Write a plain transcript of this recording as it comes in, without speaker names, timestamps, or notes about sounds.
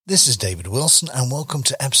This is David Wilson, and welcome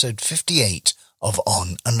to episode 58 of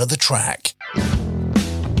On Another Track.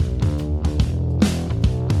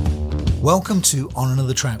 Welcome to On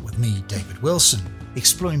Another Track with me, David Wilson,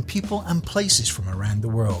 exploring people and places from around the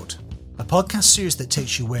world. A podcast series that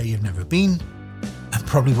takes you where you've never been and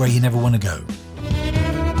probably where you never want to go.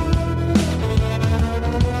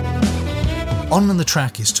 On Another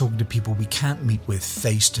Track is talking to people we can't meet with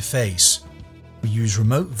face to face. We use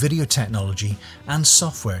remote video technology and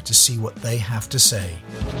software to see what they have to say.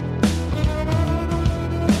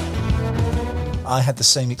 I had the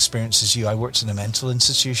same experience as you. I worked in a mental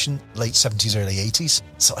institution, late 70s, early 80s,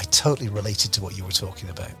 so I totally related to what you were talking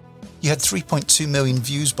about. You had 3.2 million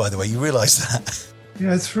views, by the way. You realise that?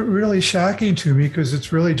 Yeah, it's really shocking to me because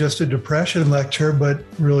it's really just a depression lecture, but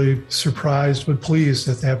really surprised but pleased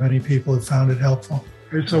that many people have found it helpful.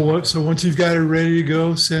 So once you've got it ready to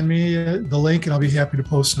go, send me the link and I'll be happy to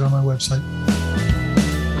post it on my website.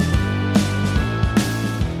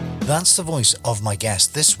 That's the voice of my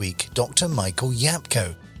guest this week, Dr. Michael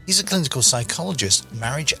Yapko. He's a clinical psychologist,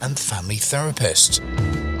 marriage and family therapist.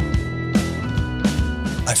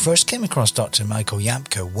 I first came across Dr. Michael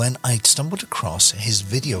Yapko when I stumbled across his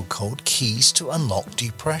video called Keys to Unlock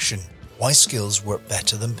Depression: Why Skills Work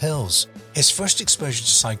Better Than Pills. His first exposure to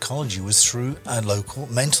psychology was through a local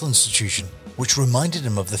mental institution, which reminded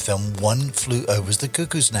him of the film One Flew Over the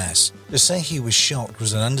Cuckoo's Nest. To say he was shocked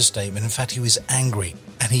was an understatement. In fact, he was angry,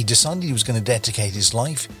 and he decided he was going to dedicate his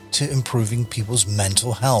life to improving people's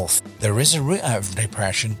mental health. There is a route out of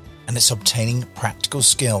depression, and it's obtaining practical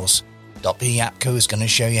skills. Dr. Yapko is going to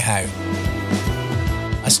show you how.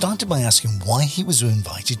 I started by asking why he was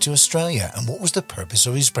invited to Australia and what was the purpose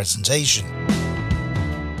of his presentation.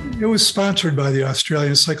 It was sponsored by the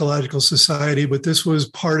Australian Psychological Society, but this was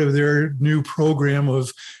part of their new program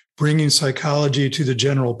of bringing psychology to the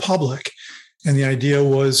general public. And the idea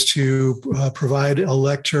was to provide a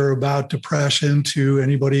lecture about depression to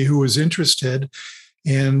anybody who was interested.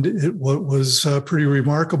 And what was pretty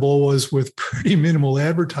remarkable was with pretty minimal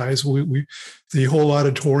advertising, the whole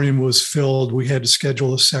auditorium was filled. We had to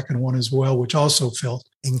schedule a second one as well, which also filled.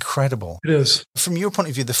 Incredible. It is. From your point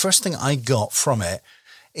of view, the first thing I got from it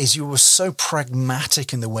is you were so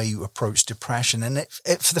pragmatic in the way you approached depression. And it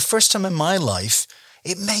for the first time in my life,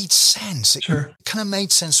 it made sense. It Sure. kind of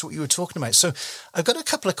made sense what you were talking about. So I've got a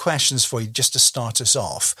couple of questions for you just to start us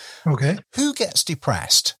off. Okay. Who gets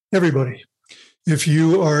depressed? Everybody. If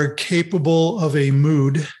you are capable of a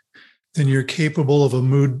mood, then you're capable of a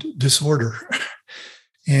mood disorder.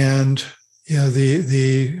 And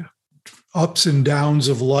the ups and downs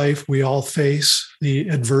of life we all face, the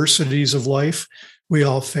adversities of life we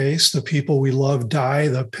all face, the people we love die,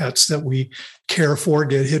 the pets that we care for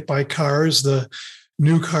get hit by cars, the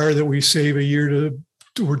new car that we save a year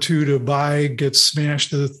or two to buy gets smashed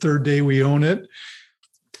the third day we own it.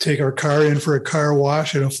 Take our car in for a car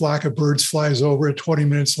wash and a flock of birds flies over it 20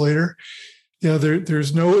 minutes later.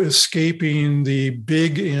 There's no escaping the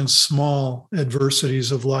big and small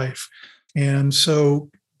adversities of life. And so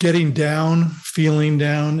getting down, feeling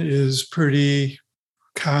down is pretty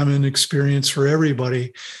common experience for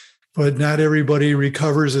everybody, but not everybody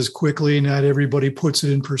recovers as quickly. Not everybody puts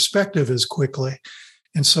it in perspective as quickly.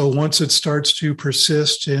 And so once it starts to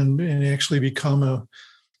persist and actually become a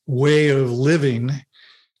way of living,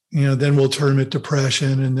 then we'll term it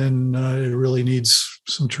depression, and then it really needs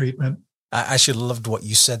some treatment. I actually loved what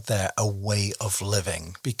you said there, a way of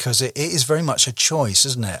living, because it is very much a choice,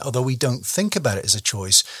 isn't it? Although we don't think about it as a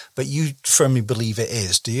choice, but you firmly believe it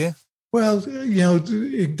is, do you? Well,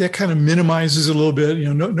 that kind of minimizes it a little bit.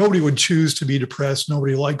 Nobody would choose to be depressed.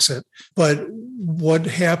 Nobody likes it. But what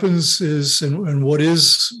happens is, and what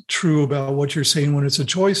is true about what you're saying when it's a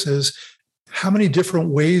choice is, how many different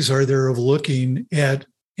ways are there of looking at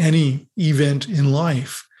any event in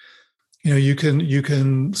life? You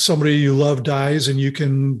can somebody you love dies and you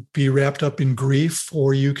can be wrapped up in grief,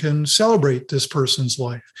 or you can celebrate this person's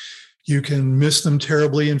life. You can miss them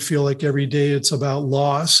terribly and feel like every day it's about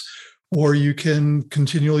loss, or you can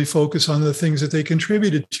continually focus on the things that they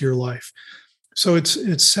contributed to your life. So it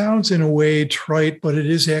sounds in a way trite, but it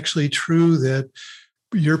is actually true that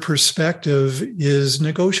your perspective is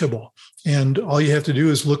negotiable. And all you have to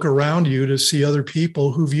do is look around you to see other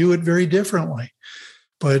people who view it very differently.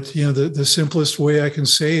 But, the simplest way I can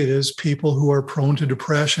say it is people who are prone to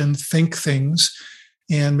depression think things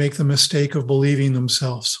and make the mistake of believing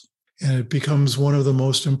themselves. And it becomes one of the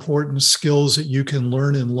most important skills that you can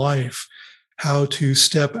learn in life, how to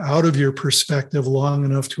step out of your perspective long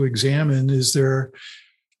enough to examine, is there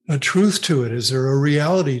a truth to it? Is there a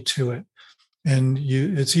reality to it? And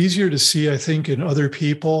it's easier to see, I think, in other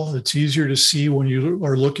people. It's easier to see when you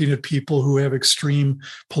are looking at people who have extreme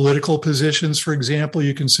political positions, for example.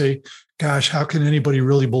 You can say, gosh, how can anybody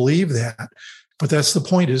really believe that? But that's the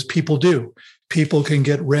point, is people do. People can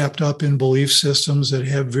get wrapped up in belief systems that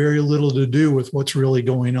have very little to do with what's really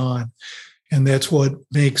going on. And that's what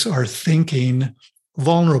makes our thinking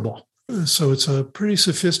vulnerable. So it's a pretty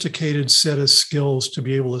sophisticated set of skills to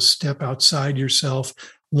be able to step outside yourself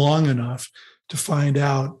long enough to find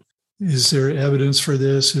out, is there evidence for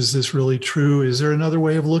this? Is this really true? Is there another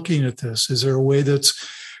way of looking at this? Is there a way that's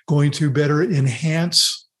going to better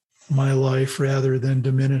enhance my life rather than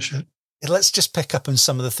diminish it? Let's just pick up on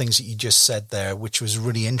some of the things that you just said there, which was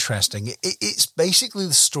really interesting. It's basically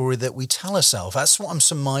the story that we tell ourselves. That's what I'm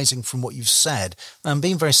surmising from what you've said. I'm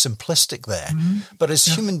being very simplistic there. Mm-hmm. But as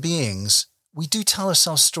human beings, we do tell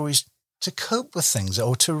ourselves stories to cope with things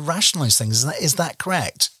or to rationalize things. Is that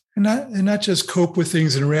correct? And not just cope with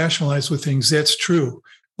things and rationalize with things. That's true.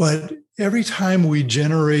 But every time we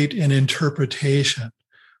generate an interpretation,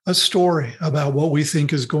 a story about what we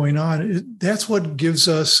think is going on, that's what gives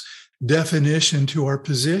us definition to our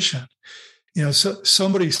position. So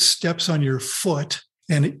somebody steps on your foot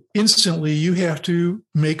and instantly you have to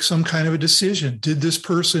make some kind of a decision. Did this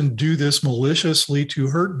person do this maliciously to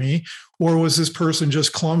hurt me, or was this person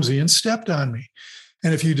just clumsy and stepped on me?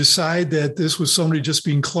 And if you decide that this was somebody just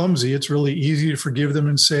being clumsy, it's really easy to forgive them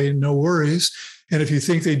and say, no worries. And if you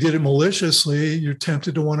think they did it maliciously, you're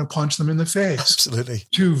tempted to want to punch them in the face. Absolutely.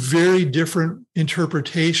 Two very different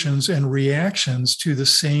interpretations and reactions to the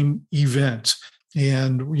same event.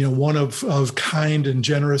 And, one of kind and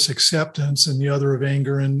generous acceptance and the other of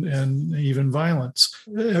anger and even violence.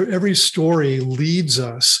 Every story leads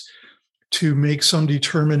us to make some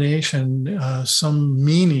determination, some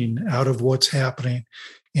meaning out of what's happening.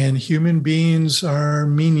 And human beings are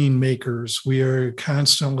meaning makers. We are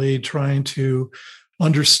constantly trying to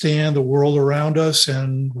understand the world around us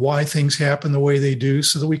and why things happen the way they do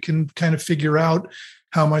so that we can kind of figure out,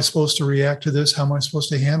 how am I supposed to react to this? How am I supposed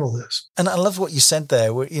to handle this? And I love what you said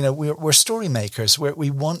there. We're story makers. We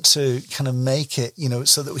want to kind of make it,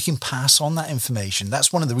 so that we can pass on that information.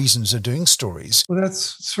 That's one of the reasons of doing stories. Well,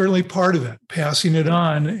 that's certainly part of it, passing it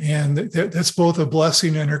on. And that's both a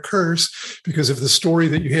blessing and a curse, because if the story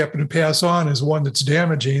that you happen to pass on is one that's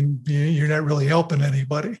damaging, you're not really helping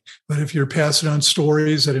anybody. But if you're passing on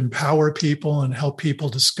stories that empower people and help people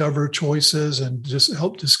discover choices and just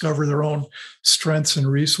help discover their own strengths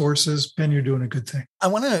and resources, then you're doing a good thing. I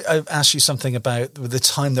want to ask you something about the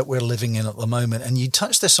time that we're living in at the moment. And you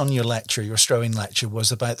touched this on your lecture, your Australian lecture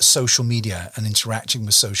was about social media and interacting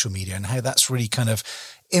with social media and how that's really kind of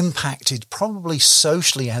impacted probably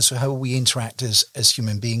socially as how we interact as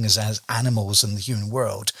human beings, as animals in the human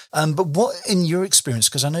world. But what, in your experience,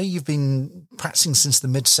 because I know you've been practicing since the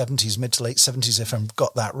mid to late 70s, if I've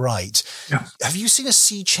got that right. Yeah. Have you seen a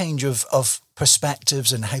sea change of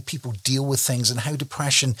perspectives and how people deal with things and how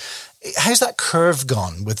depression, how's that curve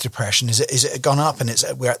gone with depression? Is it gone up and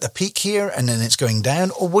we're at the peak here and then it's going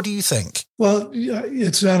down, or what do you think? Well,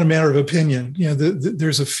 it's not a matter of opinion.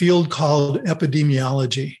 There's a field called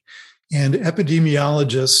epidemiology, and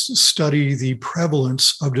epidemiologists study the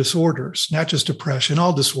prevalence of disorders, not just depression,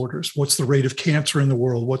 all disorders. What's the rate of cancer in the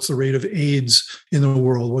world? What's the rate of AIDS in the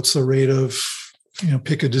world? What's the rate of,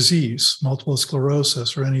 pick a disease, multiple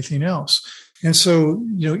sclerosis or anything else? And so,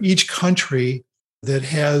 each country that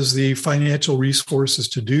has the financial resources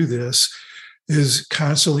to do this is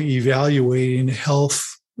constantly evaluating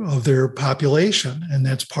health of their population. And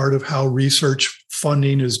that's part of how research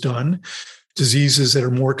funding is done. Diseases that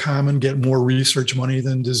are more common get more research money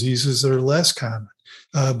than diseases that are less common.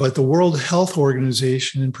 But the World Health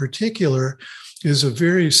Organization in particular is a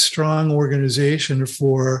very strong organization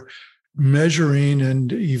for measuring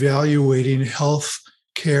and evaluating health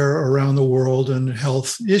care around the world and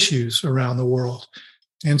health issues around the world.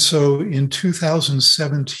 And so in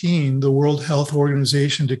 2017, the World Health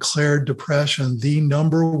Organization declared depression the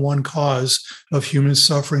number one cause of human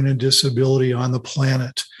suffering and disability on the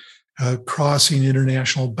planet, crossing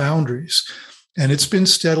international boundaries. And it's been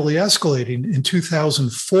steadily escalating. In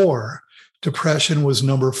 2004, depression was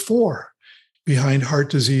number 4 behind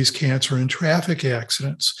heart disease, cancer, and traffic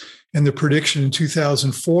accidents. And the prediction in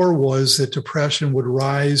 2004 was that depression would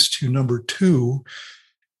rise to number 2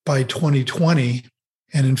 by 2020.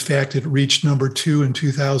 And in fact, it reached number 2 in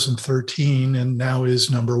 2013 and now is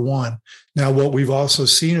number 1. Now, what we've also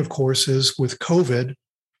seen, of course, is with COVID,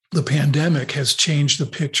 the pandemic has changed the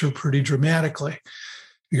picture pretty dramatically,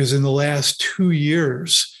 because in the last 2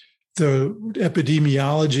 years, the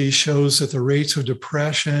epidemiology shows that the rates of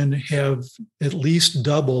depression have at least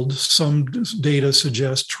doubled. Some data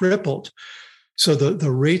suggest tripled. So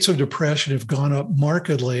the rates of depression have gone up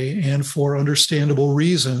markedly, and for understandable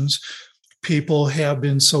reasons. People have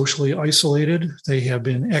been socially isolated. They have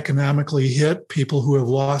been economically hit. People who have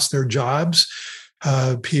lost their jobs,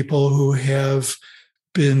 people who have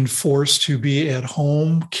been forced to be at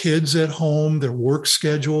home, kids at home, their work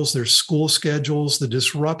schedules, their school schedules, the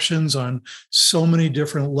disruptions on so many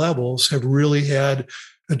different levels have really had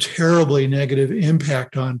a terribly negative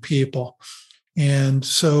impact on people. And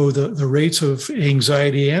so the rates of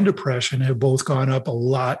anxiety and depression have both gone up a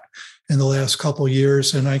lot in the last couple of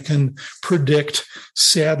years. And I can predict,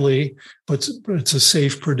 sadly, but it's a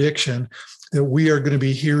safe prediction, that we are going to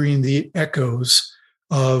be hearing the echoes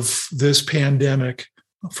of this pandemic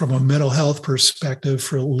from a mental health perspective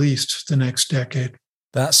for at least the next decade.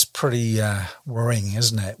 That's pretty worrying,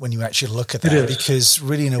 isn't it, when you actually look at that? Because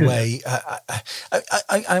really, in a way,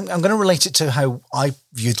 I'm going to relate it to how I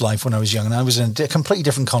viewed life when I was young. And I was in a completely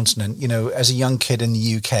different continent. You know, as a young kid in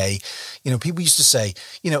the UK, you know, people used to say,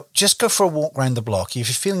 you know, just go for a walk around the block. If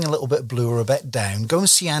you're feeling a little bit blue or a bit down, go and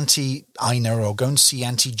see Auntie Ina, or go and see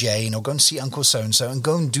Auntie Jane, or go and see Uncle so-and-so, and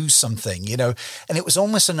go and do something, you know. And it was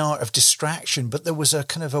almost an art of distraction, but there was a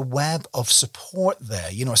kind of a web of support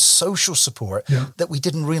there, you know, a social support that we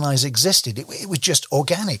didn't realize existed. It was just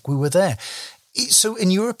organic. We were there. So in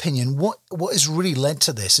your opinion, what has really led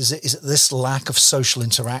to this? Is it this lack of social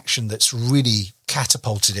interaction that's really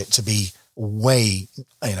catapulted it to be way,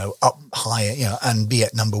 you know, up higher, you know, and be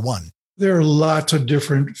at number one? There are lots of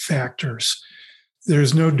different factors.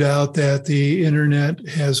 There's no doubt that the internet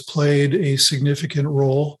has played a significant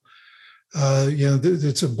role. You know,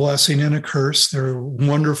 it's a blessing and a curse. There are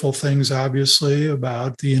wonderful things, obviously,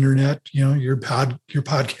 about the internet. You know, your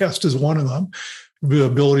podcast is one of them. The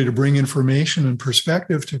ability to bring information and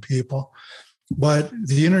perspective to people. But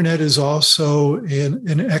the internet is also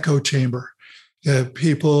an echo chamber.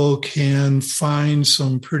 People can find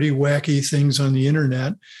some pretty wacky things on the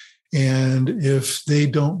internet. And if they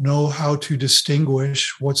don't know how to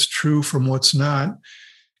distinguish what's true from what's not,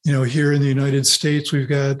 you know, here in the United States, we've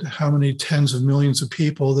got how many tens of millions of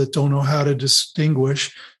people that don't know how to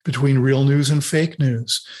distinguish between real news and fake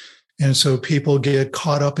news. And so people get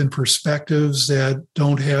caught up in perspectives that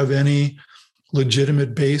don't have any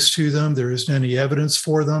legitimate base to them. There isn't any evidence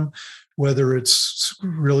for them, whether it's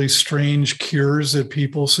really strange cures that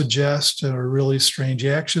people suggest or really strange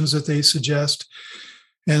actions that they suggest.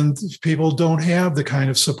 And people don't have the kind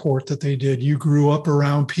of support that they did. You grew up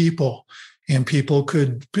around people, and people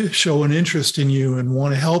could show an interest in you and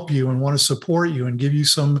want to help you and want to support you and give you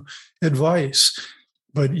some advice.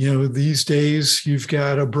 But, you know, these days you've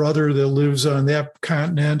got a brother that lives on that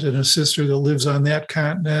continent and a sister that lives on that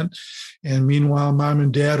continent. And meanwhile, mom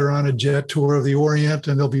and dad are on a jet tour of the Orient,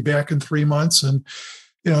 and they'll be back in 3 months. And,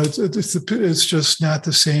 you know, it's just not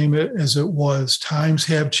the same as it was. Times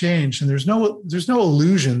have changed, and there's no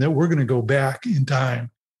illusion that we're going to go back in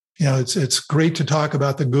time. You know, it's great to talk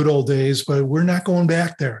about the good old days, but we're not going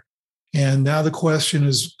back there. And now the question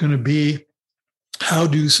is going to be, how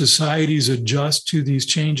do societies adjust to these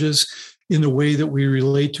changes in the way that we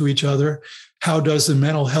relate to each other? How does the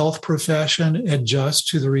mental health profession adjust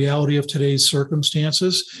to the reality of today's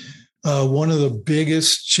circumstances? One of the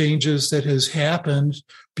biggest changes that has happened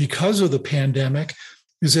because of the pandemic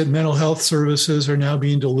is that mental health services are now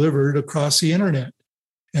being delivered across the internet.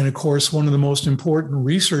 And of course, one of the most important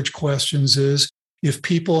research questions is, if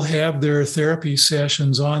people have their therapy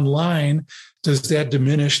sessions online, does that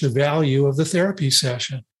diminish the value of the therapy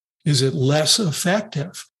session? Is it less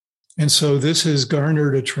effective? And so this has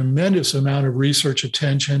garnered a tremendous amount of research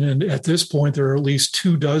attention. And at this point, there are at least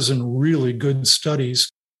 24 really good studies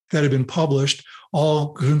that have been published, all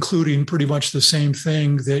concluding pretty much the same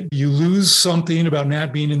thing, that you lose something about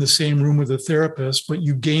not being in the same room with a therapist, but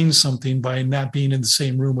you gain something by not being in the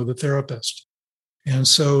same room with a therapist. And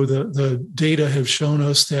so the data have shown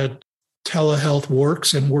us that telehealth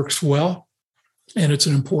works and works well. And it's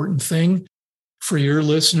an important thing for your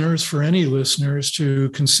listeners, for any listeners, to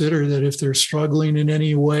consider that if they're struggling in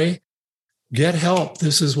any way, get help.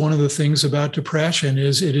 This is one of the things about depression,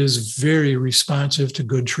 is it is very responsive to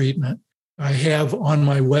good treatment. I have on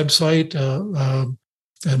my website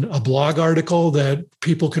a blog article that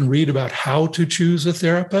people can read about how to choose a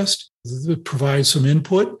therapist. It provides some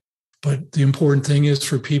input. But the important thing is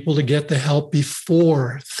for people to get the help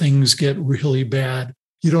before things get really bad.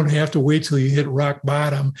 You don't have to wait till you hit rock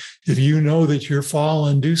bottom. If you know that you're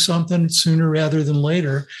falling, do something sooner rather than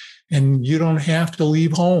later, and you don't have to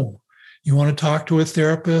leave home. You want to talk to a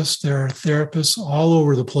therapist? There are therapists all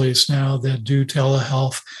over the place now that do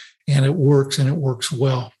telehealth, and it works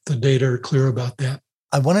well. The data are clear about that.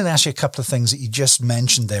 I wanted to ask you a couple of things that you just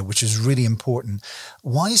mentioned there, which is really important.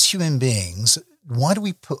 Why, as human beings, why do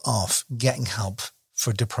we put off getting help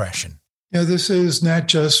for depression? This is not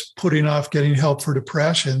just putting off getting help for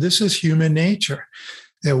depression. This is human nature,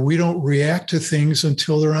 that we don't react to things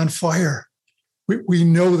until they're on fire. We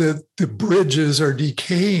know that the bridges are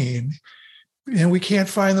decaying, and we can't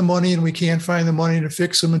find the money, to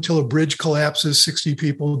fix them until a bridge collapses, 60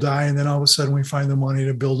 people die, and then all of a sudden we find the money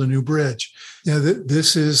to build a new bridge.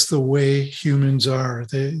 This is the way humans are.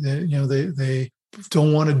 They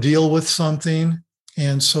don't want to deal with something,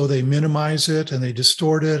 and so they minimize it and they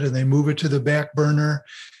distort it and they move it to the back burner.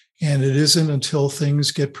 And it isn't until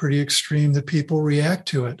things get pretty extreme that people react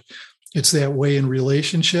to it. It's that way in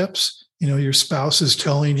relationships. Your spouse is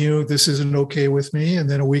telling you, this isn't okay with me. And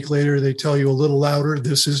then a week later, they tell you a little louder,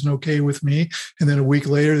 this isn't okay with me. And then a week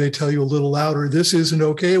later, they tell you a little louder, this isn't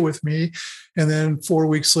okay with me. And then 4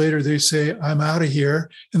 weeks later, they say, I'm out of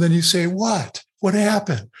here. And then you say, what? What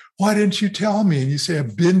happened? Why didn't you tell me? And you say,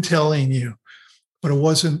 I've been telling you, but it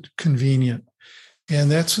wasn't convenient.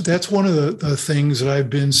 And that's one of the things that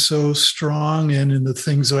I've been so strong in, and the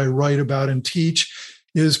things that I write about and teach,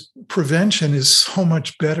 is prevention is so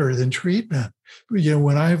much better than treatment.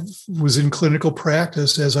 When I was in clinical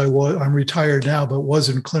practice, I'm retired now, but was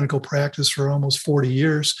in clinical practice for almost 40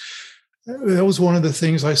 years. That was one of the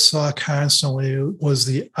things I saw constantly, was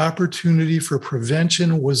the opportunity for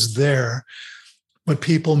prevention was there, but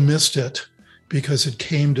people missed it because it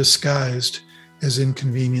came disguised as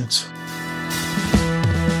inconvenience.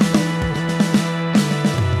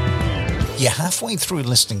 You're halfway through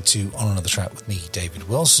listening to On Another Track with me, David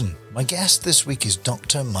Wilson. My guest this week is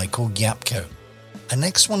Dr. Michael Yapko. I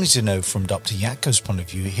next wanted to know from Dr. Yapko's point of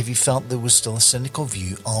view, have you felt there was still a cynical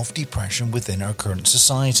view of depression within our current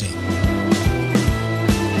society?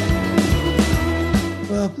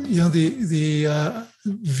 Well, the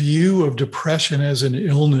view of depression as an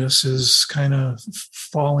illness is kind of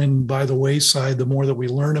falling by the wayside the more that we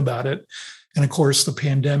learn about it. And of course, the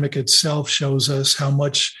pandemic itself shows us how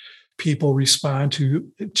much people respond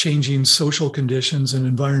to changing social conditions and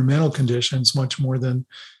environmental conditions much more than,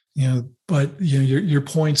 but your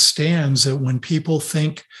point stands that when people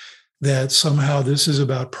think that somehow this is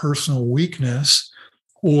about personal weakness,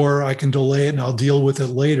 or I can delay it and I'll deal with it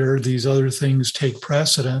later, these other things take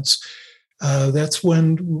precedence. That's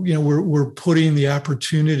when, we're putting the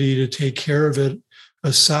opportunity to take care of it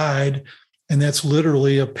aside. And that's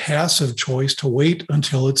literally a passive choice to wait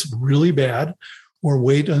until it's really bad, or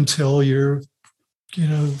wait until you're,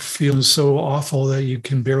 feeling so awful that you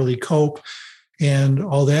can barely cope. And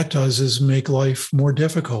all that does is make life more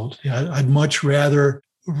difficult. I'd much rather,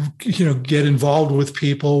 get involved with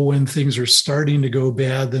people when things are starting to go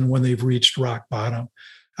bad than when they've reached rock bottom.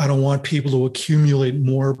 I don't want people to accumulate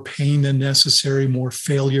more pain than necessary, more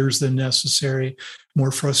failures than necessary,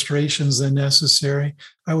 more frustrations than necessary.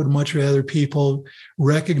 I would much rather people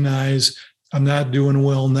recognize I'm not doing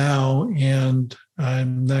well now, and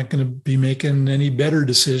I'm not going to be making any better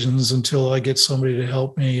decisions until I get somebody to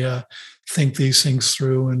help me think these things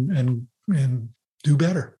through and do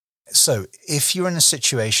better. So if you're in a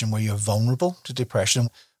situation where you're vulnerable to depression,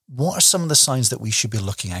 what are some of the signs that we should be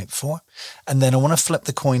looking out for? And then I want to flip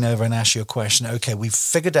the coin over and ask you a question. Okay, we've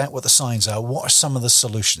figured out what the signs are. What are some of the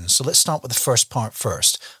solutions? So let's start with the first part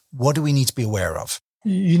first. What do we need to be aware of?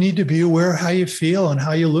 You need to be aware of how you feel and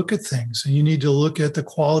how you look at things. And you need to look at the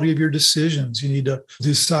quality of your decisions. You need to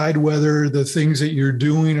decide whether the things that you're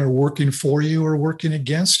doing are working for you or working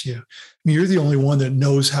against you. I mean, you're the only one that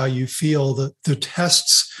knows how you feel. The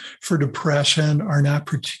tests for depression are not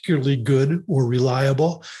particularly good or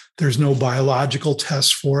reliable. There's no biological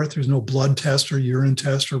test for it. There's no blood test or urine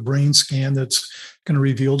test or brain scan that's going to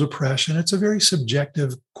reveal depression. It's a very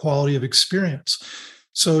subjective quality of experience.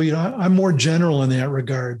 So, I'm more general in that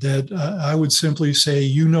regard, that I would simply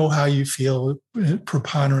say, how you feel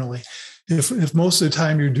preponderantly. If most of the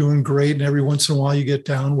time you're doing great and every once in a while you get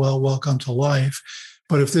down, well, welcome to life.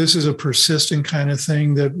 But if this is a persistent kind of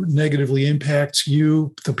thing that negatively impacts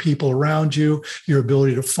you, the people around you, your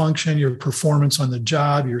ability to function, your performance on the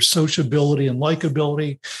job, your sociability and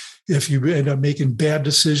likability, if you end up making bad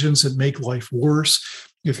decisions that make life worse,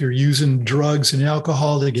 if you're using drugs and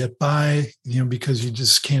alcohol to get by, because you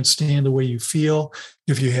just can't stand the way you feel,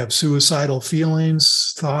 if you have suicidal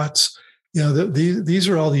feelings, thoughts, these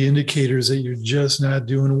are all the indicators that you're just not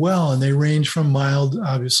doing well. And they range from mild,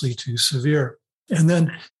 obviously, to severe. And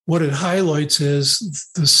then what it highlights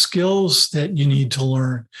is the skills that you need to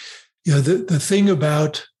learn. The thing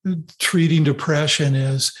about treating depression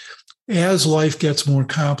is, as life gets more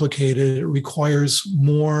complicated, it requires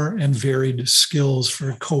more and varied skills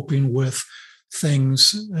for coping with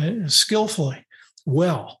things skillfully,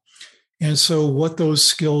 well. And so what those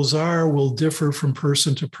skills are will differ from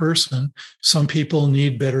person to person. Some people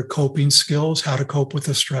need better coping skills, how to cope with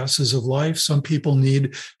the stresses of life. Some people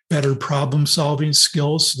need better problem-solving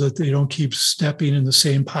skills so that they don't keep stepping in the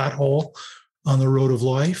same pothole on the road of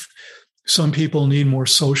life. Some people need more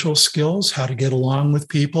social skills, how to get along with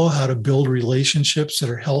people, how to build relationships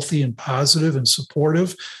that are healthy and positive and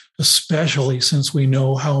supportive, especially since we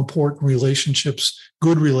know how important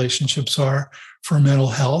good relationships are for mental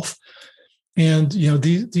health. And,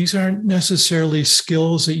 these aren't necessarily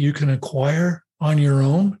skills that you can acquire on your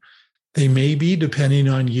own. They may be, depending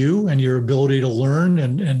on you and your ability to learn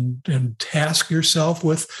and task yourself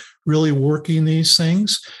with really working these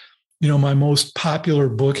things. My most popular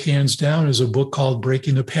book, hands down, is a book called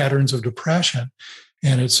Breaking the Patterns of Depression.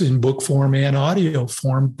 And it's in book form and audio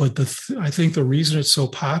form. But I think the reason it's so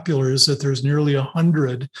popular is that there's nearly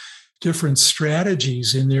 100 different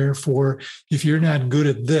strategies in there for, if you're not good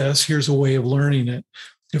at this, here's a way of learning it.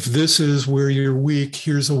 If this is where you're weak,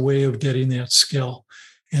 here's a way of getting that skill.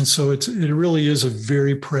 And so it really is a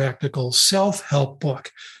very practical self-help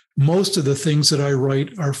book. Most of the things that I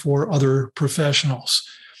write are for other professionals,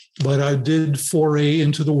 but I did foray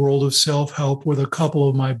into the world of self-help with a couple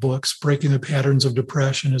of my books. Breaking the Patterns of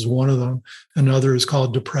Depression is one of them. Another is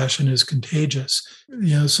called Depression is Contagious.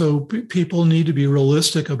 So people need to be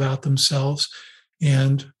realistic about themselves.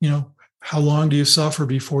 And, how long do you suffer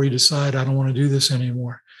before you decide, I don't want to do this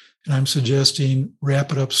anymore? And I'm suggesting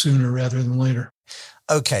wrap it up sooner rather than later.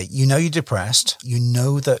 Okay, you're depressed. You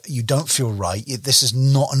know that you don't feel right. This is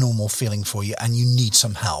not a normal feeling for you and you need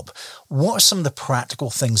some help. What are some of the practical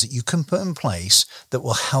things that you can put in place that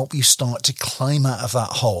will help you start to climb out of that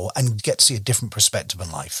hole and get to see a different perspective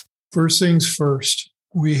in life? First things first,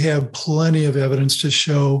 we have plenty of evidence to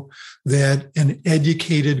show that an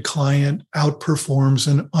educated client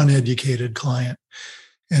outperforms an uneducated client.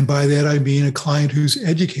 And by that, I mean a client who's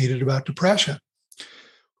educated about depression.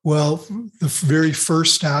 Well, the very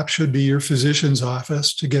first stop should be your physician's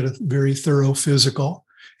office to get a very thorough physical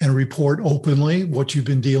and report openly what you've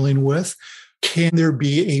been dealing with. Can there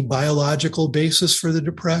be a biological basis for the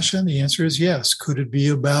depression? The answer is yes. Could it be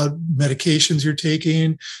about medications you're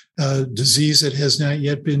taking, disease that has not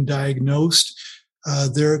yet been diagnosed?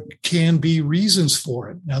 There can be reasons for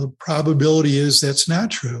it. Now, the probability is that's not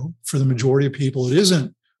true. For the majority of people, it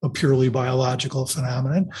isn't a purely biological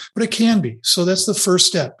phenomenon, but it can be. So that's the first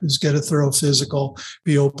step, is get a thorough physical,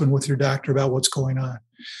 be open with your doctor about what's going on.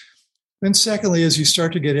 Then secondly, as you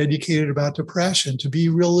start to get educated about depression, to be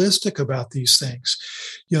realistic about these things.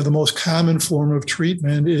 The most common form of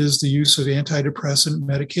treatment is the use of antidepressant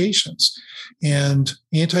medications. And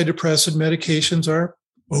antidepressant medications are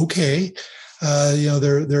okay.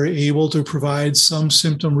 They're able to provide some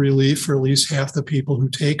symptom relief for at least half the people who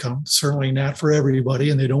take them. Certainly not for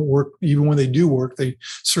everybody, and they don't work. Even when they do work, they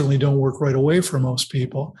certainly don't work right away for most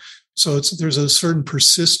people. So there's a certain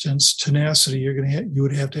persistence, tenacity you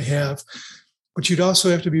would have to have. But you'd also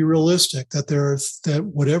have to be realistic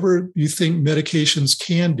that whatever you think medications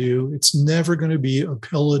can do, it's never going to be a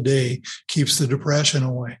pill a day keeps the depression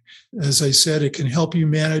away. As I said, it can help you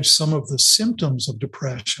manage some of the symptoms of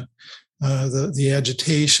depression. The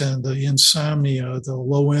agitation, the insomnia, the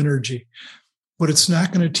low energy. But it's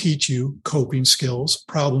not going to teach you coping skills,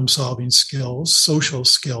 problem-solving skills, social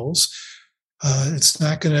skills. It's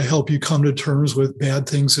not going to help you come to terms with bad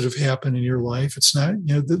things that have happened in your life. It's not,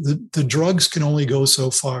 the drugs can only go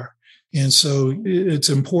so far. And so it's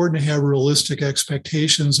important to have realistic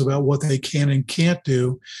expectations about what they can and can't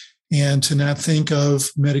do, and to not think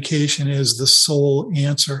of medication as the sole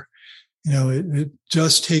answer.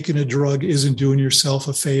 Just taking a drug isn't doing yourself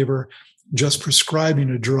a favor. Just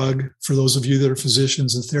prescribing a drug, for those of you that are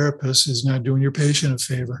physicians and therapists, is not doing your patient a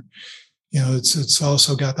favor. It's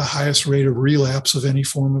also got the highest rate of relapse of any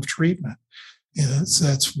form of treatment.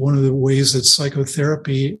 That's one of the ways that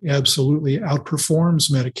psychotherapy absolutely outperforms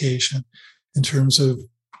medication in terms of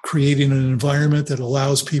creating an environment that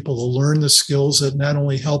allows people to learn the skills that not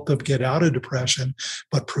only help them get out of depression,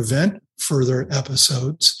 but prevent further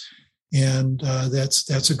episodes. And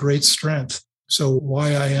that's a great strength. So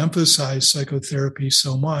why I emphasize psychotherapy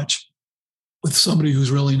so much with somebody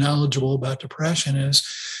who's really knowledgeable about depression is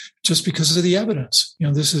just because of the evidence.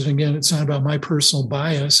 This is, again, it's not about my personal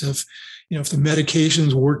bias. If the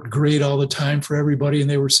medications worked great all the time for everybody and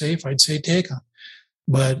they were safe, I'd say take them.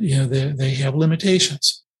 But, they have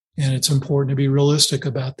limitations. And it's important to be realistic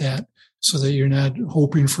about that. so that you're not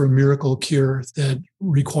hoping for a miracle cure that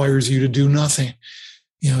requires you to do nothing.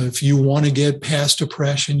 If you want to get past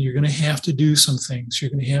depression, you're going to have to do some things.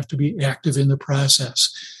 You're going to have to be active in the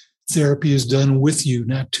process. Therapy is done with you,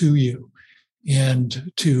 not to you.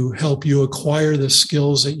 And to help you acquire the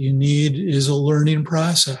skills that you need is a learning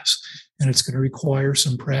process. And it's going to require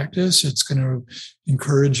some practice. It's going to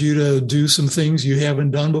encourage you to do some things you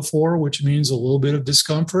haven't done before, which means a little bit of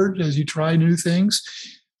discomfort as you try new things.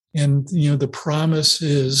 And, the promise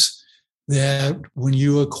is that when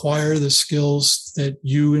you acquire the skills that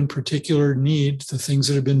you in particular need, the things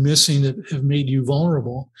that have been missing that have made you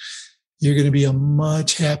vulnerable, you're going to be a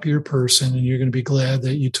much happier person, and you're going to be glad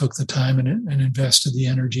that you took the time in it and invested the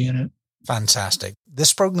energy in it. Fantastic.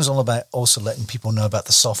 This program is all about also letting people know about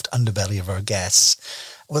the soft underbelly of our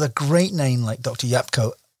guests. With a great name like Dr.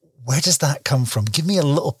 Yapko, where does that come from? Give me a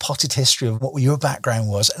little potted history of what your background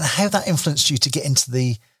was and how that influenced you to get into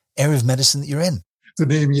the area of medicine that you're in. The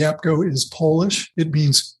name Yapko is Polish. It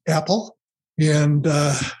means apple. And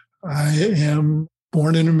I am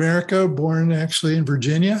born in America, born actually in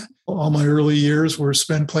Virginia. All my early years were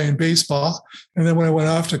spent playing baseball. And then when I went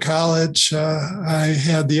off to college, I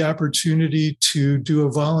had the opportunity to do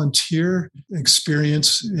a volunteer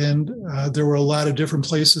experience. And there were a lot of different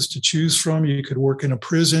places to choose from. You could work in a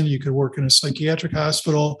prison, you could work in a psychiatric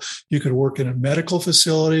hospital, you could work in a medical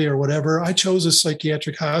facility or whatever. I chose a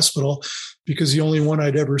psychiatric hospital because the only one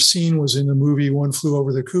I'd ever seen was in the movie One Flew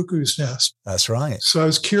Over the Cuckoo's Nest. That's right. So I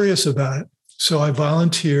was curious about it. So I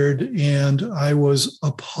volunteered, and I was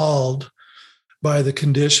appalled by the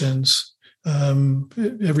conditions.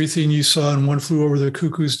 Everything you saw in One Flew Over the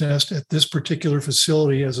Cuckoo's Nest at this particular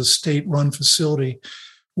facility, as a state-run facility,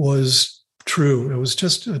 was true. It was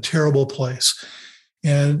just a terrible place.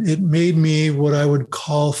 And it made me what I would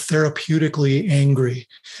call therapeutically angry.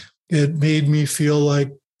 It made me feel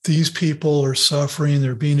like these people are suffering,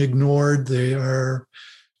 they're being ignored, they are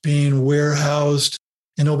being warehoused,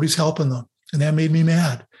 and nobody's helping them. And that made me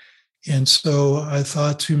mad. And so I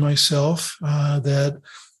thought to myself that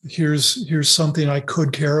here's something I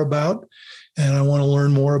could care about, and I want to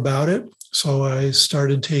learn more about it. So I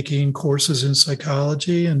started taking courses in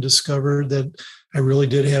psychology and discovered that I really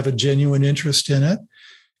did have a genuine interest in it.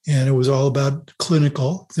 And it was all about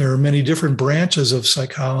clinical. There are many different branches of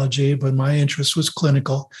psychology, but my interest was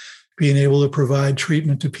clinical, being able to provide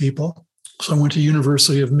treatment to people. So I went to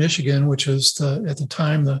University of Michigan, which is at the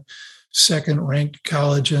time the second-ranked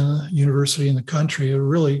college and university in the country, a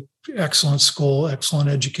really excellent school, excellent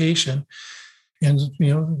education. And,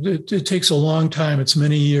 it takes a long time. It's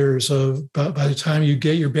many years by the time you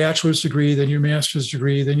get your bachelor's degree, then your master's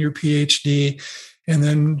degree, then your PhD, and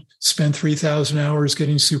then spend 3,000 hours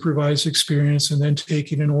getting supervised experience and then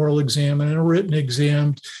taking an oral exam and a written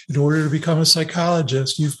exam in order to become a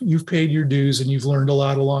psychologist. You've paid your dues and you've learned a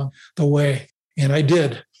lot along the way. And I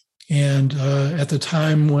did. And at the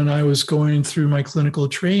time when I was going through my clinical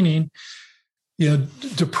training,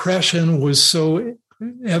 depression was so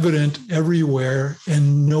evident everywhere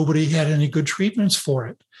and nobody had any good treatments for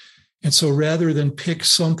it. And so rather than pick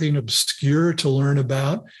something obscure to learn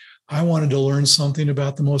about, I wanted to learn something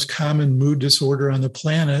about the most common mood disorder on the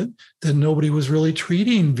planet that nobody was really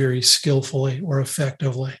treating very skillfully or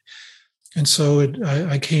effectively. And so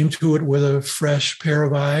I came to it with a fresh pair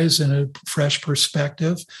of eyes and a fresh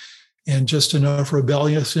perspective, and just enough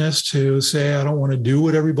rebelliousness to say, I don't want to do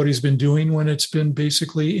what everybody's been doing when it's been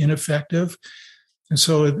basically ineffective. And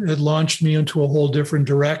so it launched me into a whole different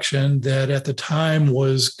direction that at the time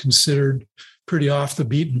was considered pretty off the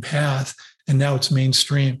beaten path. And now it's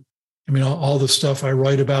mainstream. I mean, all the stuff I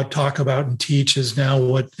write about, talk about, and teach is now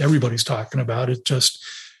what everybody's talking about. It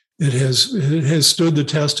has stood the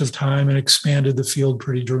test of time and expanded the field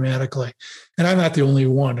pretty dramatically. And I'm not the only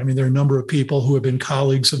one. I mean, there are a number of people who have been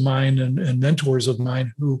colleagues of mine and mentors of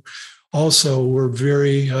mine who also were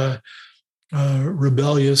very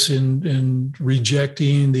rebellious in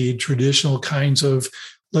rejecting the traditional kinds of,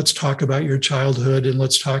 let's talk about your childhood and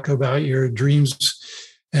let's talk about your dreams,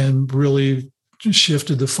 and really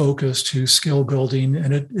shifted the focus to skill building.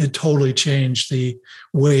 And it totally changed the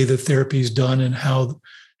way that therapy is done and how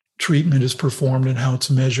treatment is performed and how it's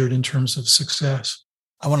measured in terms of success.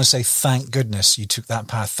 I want to say thank goodness you took that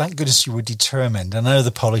path. Thank goodness you were determined. And I know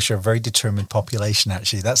the Polish are a very determined population,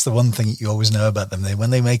 actually. That's the one thing you always know about them. When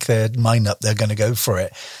they make their mind up, they're going to go for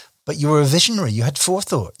it. But you were a visionary. You had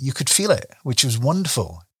forethought. You could feel it, which was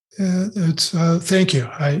wonderful. Thank you.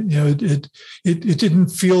 It didn't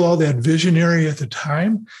feel all that visionary at the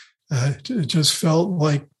time. It just felt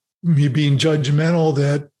like me being judgmental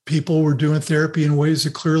that people were doing therapy in ways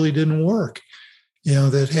that clearly didn't work.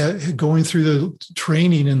 that going through the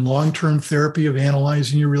training in long-term therapy of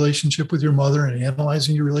analyzing your relationship with your mother and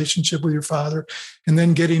analyzing your relationship with your father, and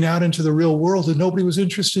then getting out into the real world, and nobody was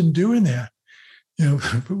interested in doing that. In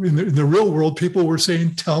the real world, people were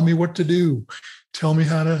saying, "Tell me what to do. Tell me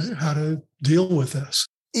how to deal with this."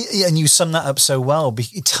 And you sum that up so well.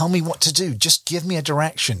 Tell me what to do. Just give me a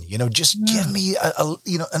direction. Just give me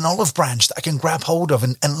an olive branch that I can grab hold of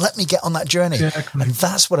and let me get on that journey. Exactly. And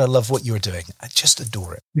that's what I love what you're doing. I just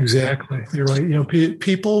adore it. Exactly. You're right.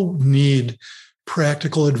 People need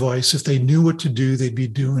practical advice. If they knew what to do, they'd be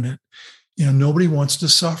doing it. Nobody wants to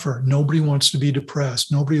suffer. Nobody wants to be depressed.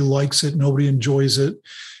 Nobody likes it. Nobody enjoys it.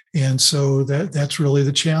 And so that's really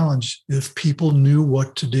the challenge. If people knew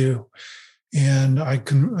what to do. And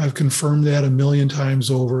I've confirmed that a million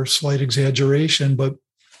times over, slight exaggeration. But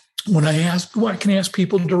when I can ask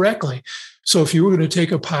people directly. So if you were going to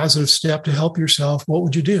take a positive step to help yourself, what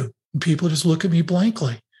would you do? And people just look at me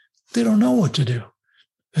blankly. They don't know what to do.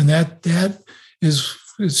 And that is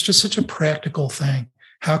just such a practical thing.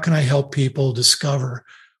 How can I help people discover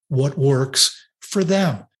what works for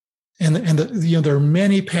them? And there are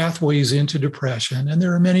many pathways into depression, and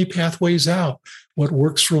there are many pathways out. What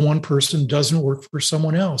works for one person doesn't work for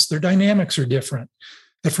someone else. Their dynamics are different.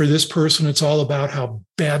 That for this person, it's all about how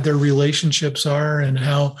bad their relationships are and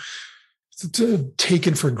how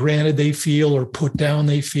taken for granted they feel or put down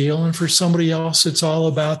they feel. And for somebody else, it's all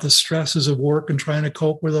about the stresses of work and trying to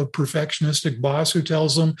cope with a perfectionistic boss who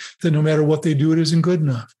tells them that no matter what they do, it isn't good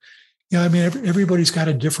enough. Everybody's got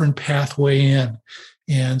a different pathway in.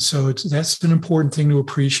 And so that's an important thing to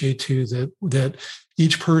appreciate too, that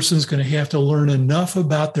each person is going to have to learn enough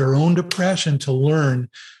about their own depression to learn,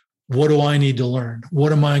 what do I need to learn?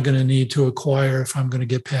 What am I going to need to acquire if I'm going to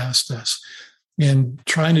get past this? And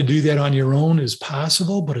trying to do that on your own is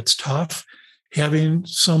possible, but it's tough. Having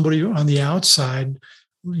somebody on the outside,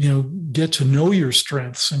 get to know your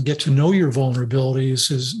strengths and get to know your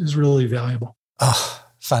vulnerabilities is really valuable. Oh,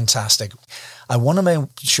 fantastic. I want to make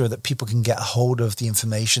sure that people can get a hold of the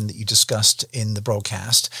information that you discussed in the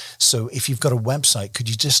broadcast. So if you've got a website, could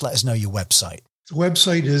you just let us know your website? The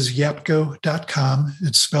website is yapko.com.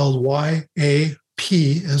 It's spelled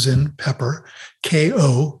Y-A-P as in pepper,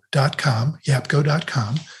 K-O.com,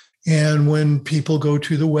 yapko.com. And when people go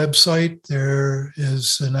to the website, there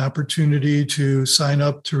is an opportunity to sign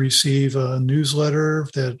up to receive a newsletter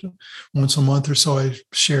that once a month or so I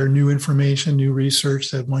share new information, new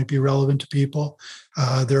research that might be relevant to people.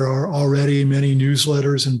 There are already many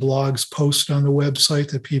newsletters and blogs posted on the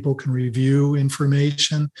website that people can review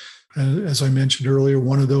information. As I mentioned earlier,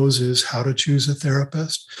 one of those is how to choose a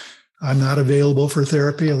therapist. I'm not available for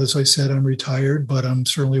therapy. As I said, I'm retired, but I'm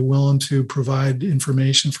certainly willing to provide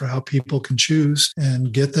information for how people can choose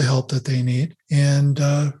and get the help that they need, and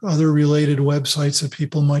other related websites that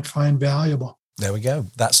people might find valuable. There we go.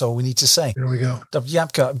 That's all we need to say. There we go. Dr.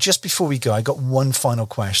 Yapko, just before we go, I got one final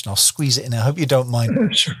question. I'll squeeze it in. I hope you don't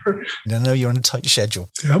mind. Sure. I know you're on a tight schedule.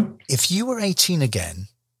 Yep. If you were 18 again,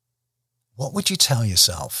 what would you tell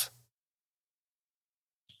yourself?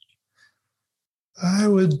 I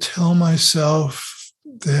would tell myself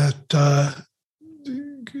that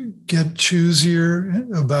get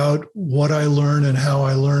choosier about what I learn and how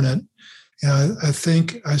I learn it. I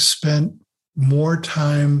think I spent more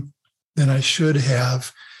time than I should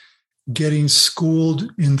have getting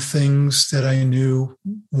schooled in things that I knew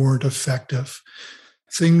weren't effective,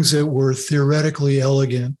 things that were theoretically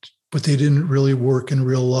elegant, but they didn't really work in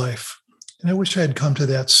real life. And I wish I had come to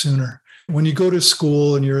that sooner. When you go to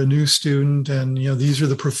school and you're a new student and, these are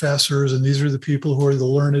the professors and these are the people who are the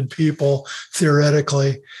learned people,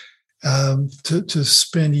 theoretically, to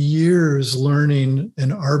spend years learning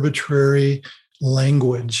an arbitrary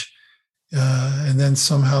language and then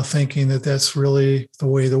somehow thinking that that's really the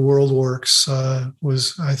way the world works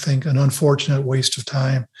was, I think, an unfortunate waste of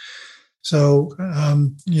time. So,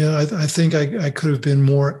 I think I could have been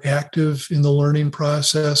more active in the learning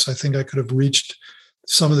process. I think I could have reached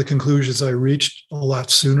some of the conclusions I reached a lot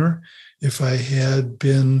sooner if I had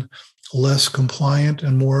been less compliant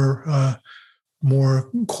and more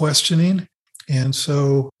questioning. And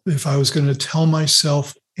so if I was going to tell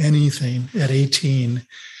myself anything at 18,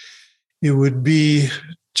 it would be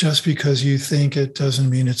just because you think it doesn't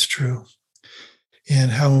mean it's true.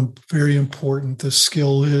 And how very important the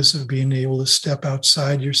skill is of being able to step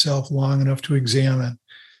outside yourself long enough to examine,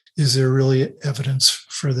 is there really evidence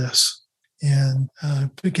for this? And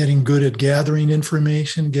getting good at gathering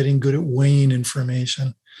information, getting good at weighing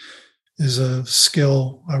information is a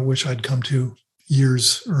skill I wish I'd come to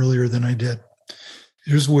years earlier than I did.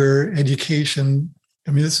 Here's where education,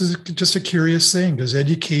 this is just a curious thing. Does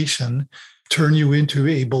education turn you into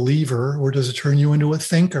a believer or does it turn you into a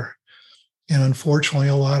thinker? And unfortunately,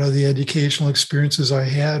 a lot of the educational experiences I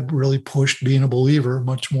had really pushed being a believer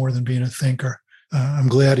much more than being a thinker. I'm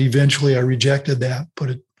glad eventually I rejected that, but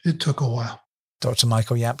it took a while. Dr.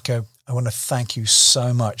 Michael Yapko, I want to thank you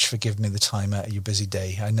so much for giving me the time out of your busy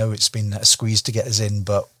day. I know it's been a squeeze to get us in,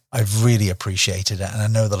 but I've really appreciated it. And I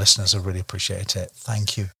know the listeners have really appreciated it.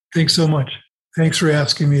 Thank you. Thanks so much. Thanks for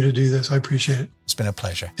asking me to do this. I appreciate it. It's been a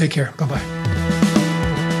pleasure. Take care. Bye-bye.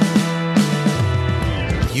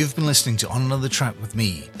 You've been listening to On Another Track with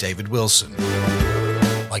me, David Wilson.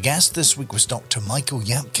 My guest this week was Dr. Michael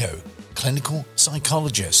Yapko, clinical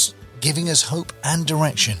psychologist, giving us hope and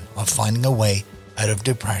direction on finding a way out of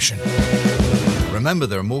depression. Remember,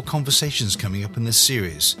 there are more conversations coming up in this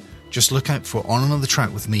series. Just look out for On Another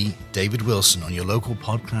Track with me, David Wilson, on your local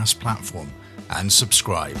podcast platform and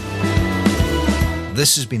subscribe.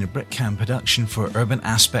 This has been a Britcam production for Urban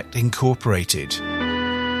Aspect Incorporated,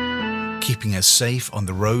 keeping us safe on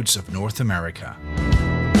the roads of North America.